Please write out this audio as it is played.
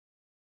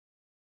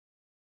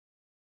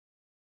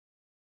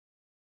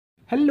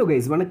Hello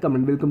guys, vanakkam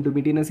and welcome to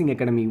MIT Nursing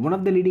Academy, one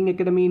of the leading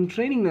academy in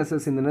training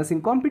nurses in the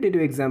nursing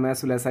competitive exam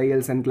as well as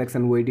IELTS and NCLEX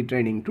and OIT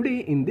training.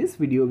 Today in this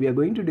video we are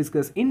going to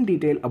discuss in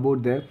detail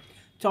about the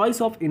choice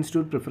of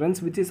institute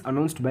preference which is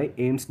announced by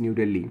AIIMS New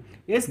Delhi.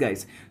 Yes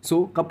guys,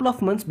 so couple of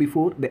months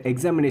before the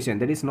examination,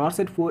 that is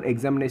NORCET 4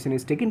 examination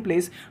is taken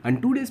place, and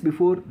 2 days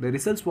before the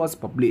results was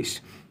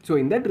published. So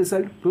in that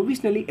result,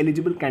 provisionally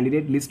eligible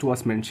candidate list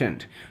was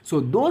mentioned. So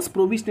those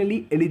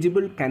provisionally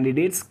eligible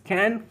candidates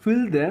can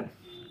fill the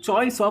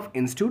choice of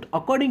institute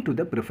according to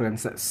the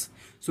preferences.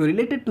 So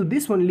related to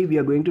this only we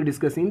are going to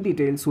discuss in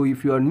detail. So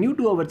if you are new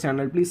to our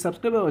channel, please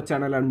subscribe our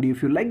channel, and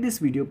if you like this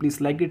video,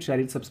 please like it, share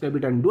it, subscribe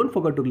it, and don't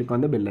forget to click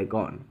on the bell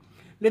icon.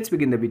 Let's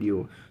begin the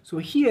video. So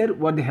here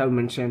what they have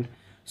mentioned.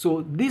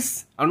 So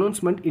this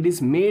announcement, it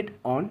is made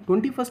on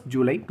 21st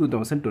July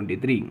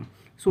 2023.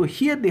 So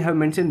here they have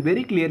mentioned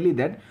very clearly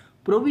that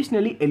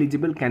provisionally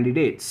eligible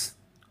candidates,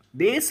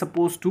 they are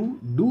supposed to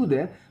do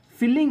the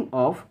filling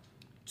of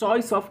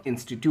choice of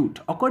institute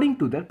according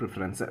to their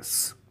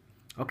preferences.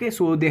 Okay,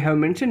 so they have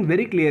mentioned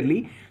very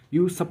clearly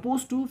you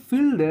supposed to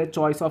fill the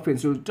choice of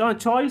institute.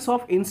 Choice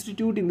of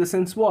institute in the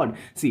sense what?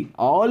 See,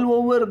 all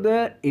over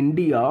the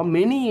India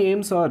many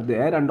AIIMS are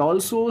there, and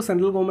also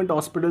central government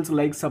hospitals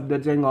like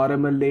Safdarjung,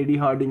 RML, Lady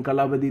Harding,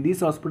 Kalavadi,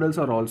 these hospitals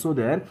are also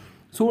there.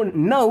 So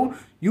now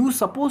you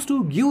supposed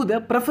to give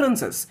the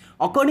preferences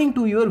according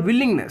to your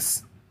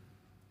willingness.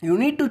 You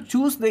need to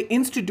choose the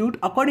institute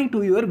according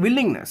to your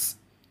willingness.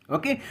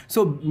 Okay,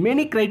 so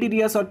many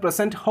criteria are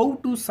present how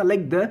to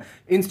select the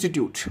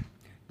institute.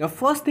 The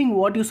first thing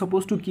what you're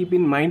supposed to keep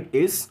in mind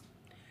is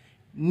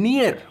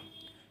near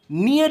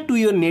to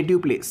your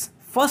native place.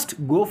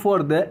 First go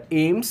for the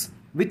AIIMS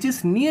which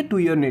is near to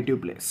your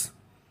native place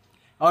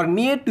or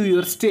near to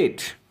your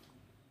state.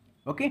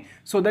 Okay,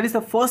 so that is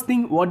the first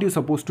thing what you're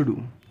supposed to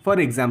do. For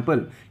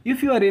example,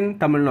 if you are in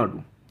Tamil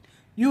Nadu,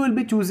 you will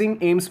be choosing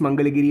AIIMS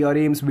Mangalagiri or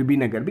AIIMS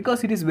Bibinagar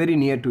because it is very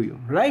near to you,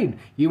 right?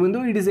 Even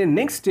though it is a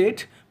next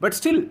state, but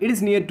still it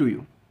is near to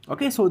you.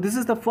 Okay, so this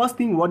is the first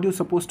thing what you're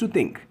supposed to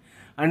think.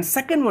 And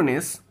second one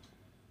is,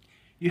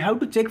 you have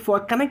to check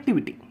for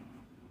connectivity.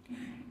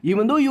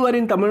 Even though you are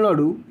in Tamil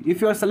Nadu, if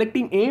you are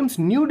selecting AIIMS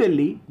New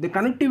Delhi, the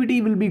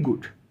connectivity will be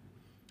good.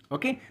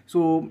 Okay,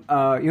 so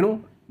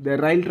the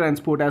rail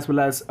transport as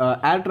well as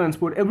air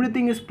transport,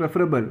 everything is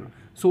preferable.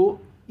 So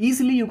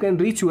easily you can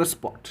reach your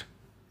spot.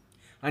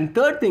 And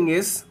third thing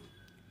is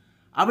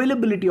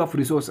availability of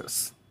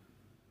resources.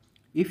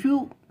 If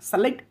you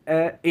select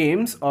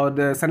AIIMS or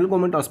the central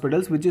government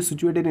hospitals which is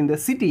situated in the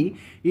city,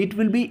 it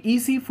will be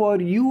easy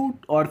for you,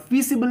 or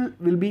feasible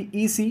will be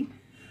easy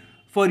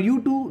for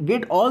you to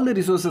get all the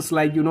resources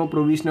like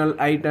provisional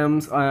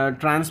items,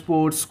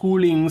 transport,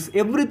 schoolings,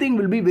 everything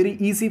will be very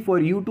easy for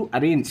you to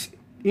arrange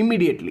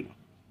immediately.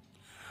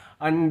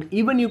 And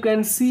even you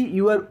can see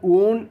your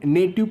own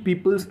native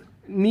peoples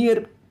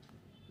near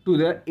to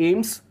the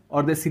AIIMS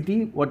or the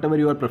city, whatever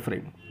you are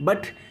preferring.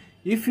 But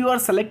if you are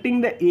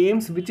selecting the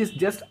AIIMS which is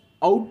just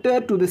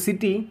outer to the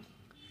city,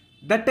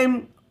 that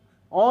time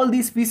all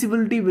these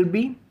feasibility will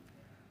be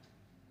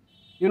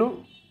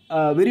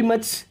very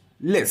much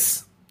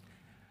less.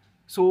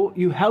 So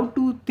you have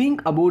to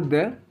think about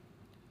the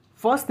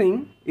first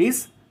thing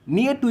is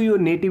near to your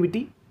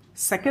nativity,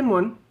 second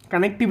one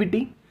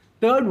connectivity,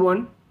 third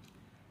one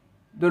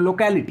the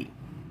locality.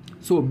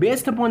 So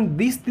based upon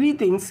these three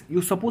things,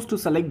 you're supposed to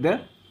select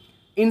the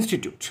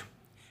institute.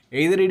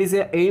 Either it is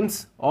a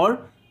AIIMS or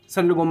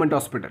central government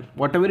hospital,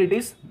 whatever it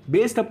is,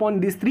 based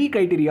upon these three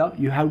criteria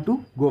you have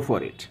to go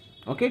for it.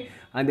 Okay,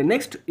 and the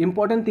next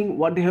important thing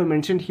what they have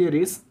mentioned here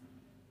is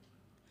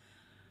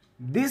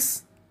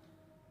this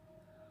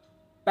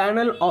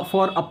panel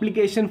for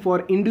application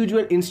for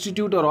individual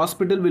institute or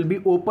hospital will be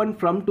open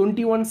from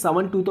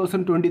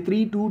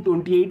 21/7/2023 to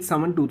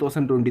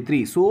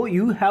 28/7/2023. So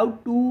you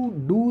have to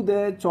do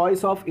the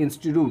choice of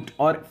institute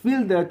or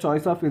fill the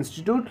choice of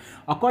institute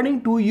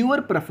according to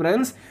your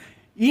preference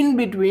in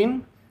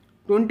between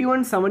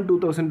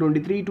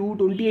 21/7/2023 to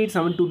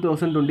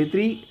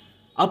 28/7/2023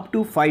 up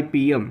to 5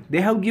 p.m.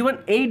 They have given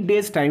 8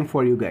 days time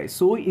for you guys.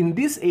 So in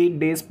these 8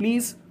 days,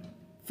 please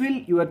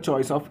fill your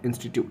choice of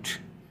institute.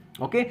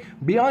 Okay,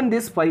 beyond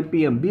this 5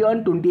 p.m,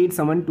 beyond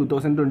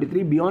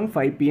 28/7/2023, beyond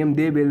 5 p.m,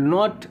 they will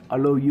not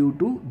allow you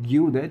to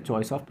give the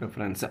choice of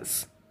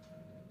preferences.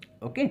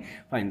 Okay,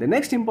 fine. The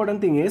next important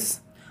thing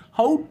is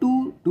how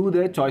to do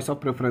the choice of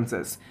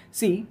preferences.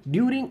 See,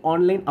 during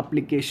online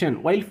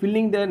application, while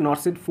filling the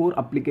NORCET 4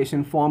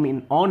 application form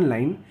in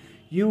online,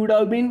 you would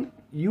have been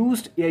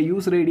used a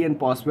user ID and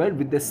password.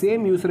 With the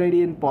same user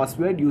ID and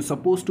password, you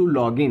supposed to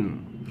log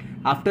in.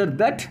 After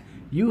that,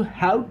 you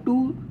have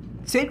to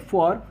check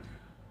for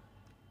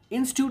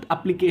institute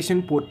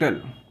application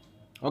portal.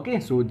 Okay,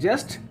 so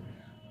just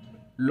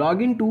log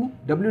into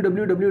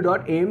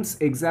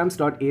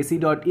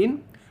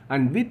www.aimsexams.ac.in,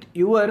 and with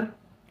your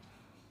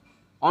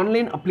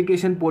online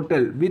application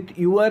portal with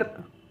your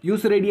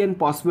user ID and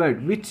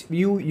password which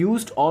you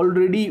used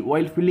already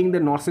while filling the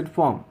NORCET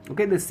form.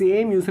 Okay, the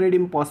same user ID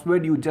and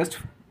password you just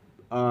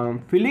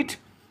fill it,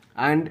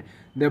 and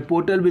the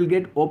portal will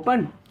get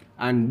opened,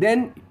 and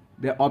then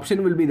the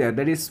option will be there,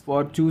 that is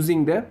for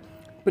choosing the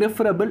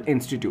preferable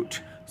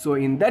institute. So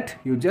in that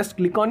you just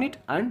click on it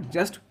and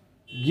just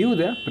give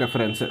the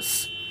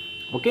preferences.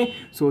 Okay,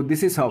 so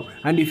this is how.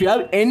 And if you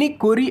have any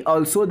query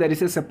also, there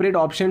is a separate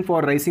option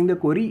for raising the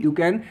query. You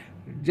can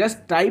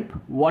just type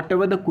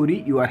whatever the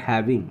query you are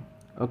having.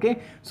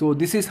 Okay, so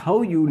this is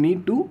how you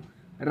need to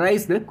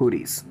raise the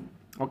queries.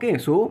 Okay,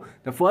 so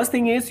the first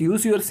thing is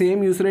use your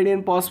same user ID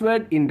and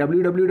password in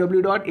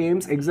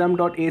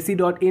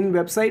www.aimsexam.ac.in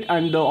website,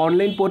 and the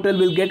online portal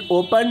will get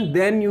open.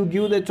 Then you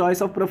give the choice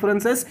of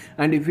preferences,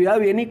 and if you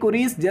have any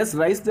queries, just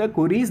raise the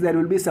queries. There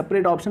will be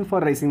separate option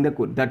for raising the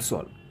query. That's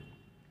all.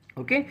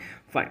 Okay,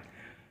 fine.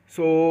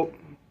 So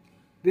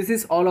this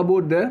is all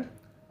about the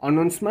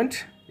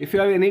announcement. If you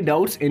have any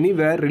doubts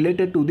anywhere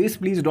related to this,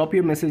 please drop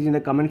your message in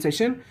the comment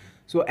section.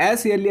 So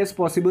as early as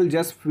possible,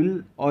 just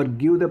fill or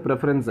give the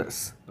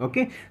preferences.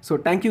 Okay, so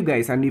thank you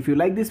guys, and if you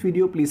like this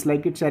video, please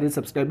like it, share it,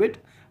 subscribe it,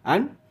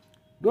 and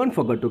don't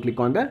forget to click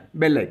on the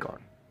bell icon.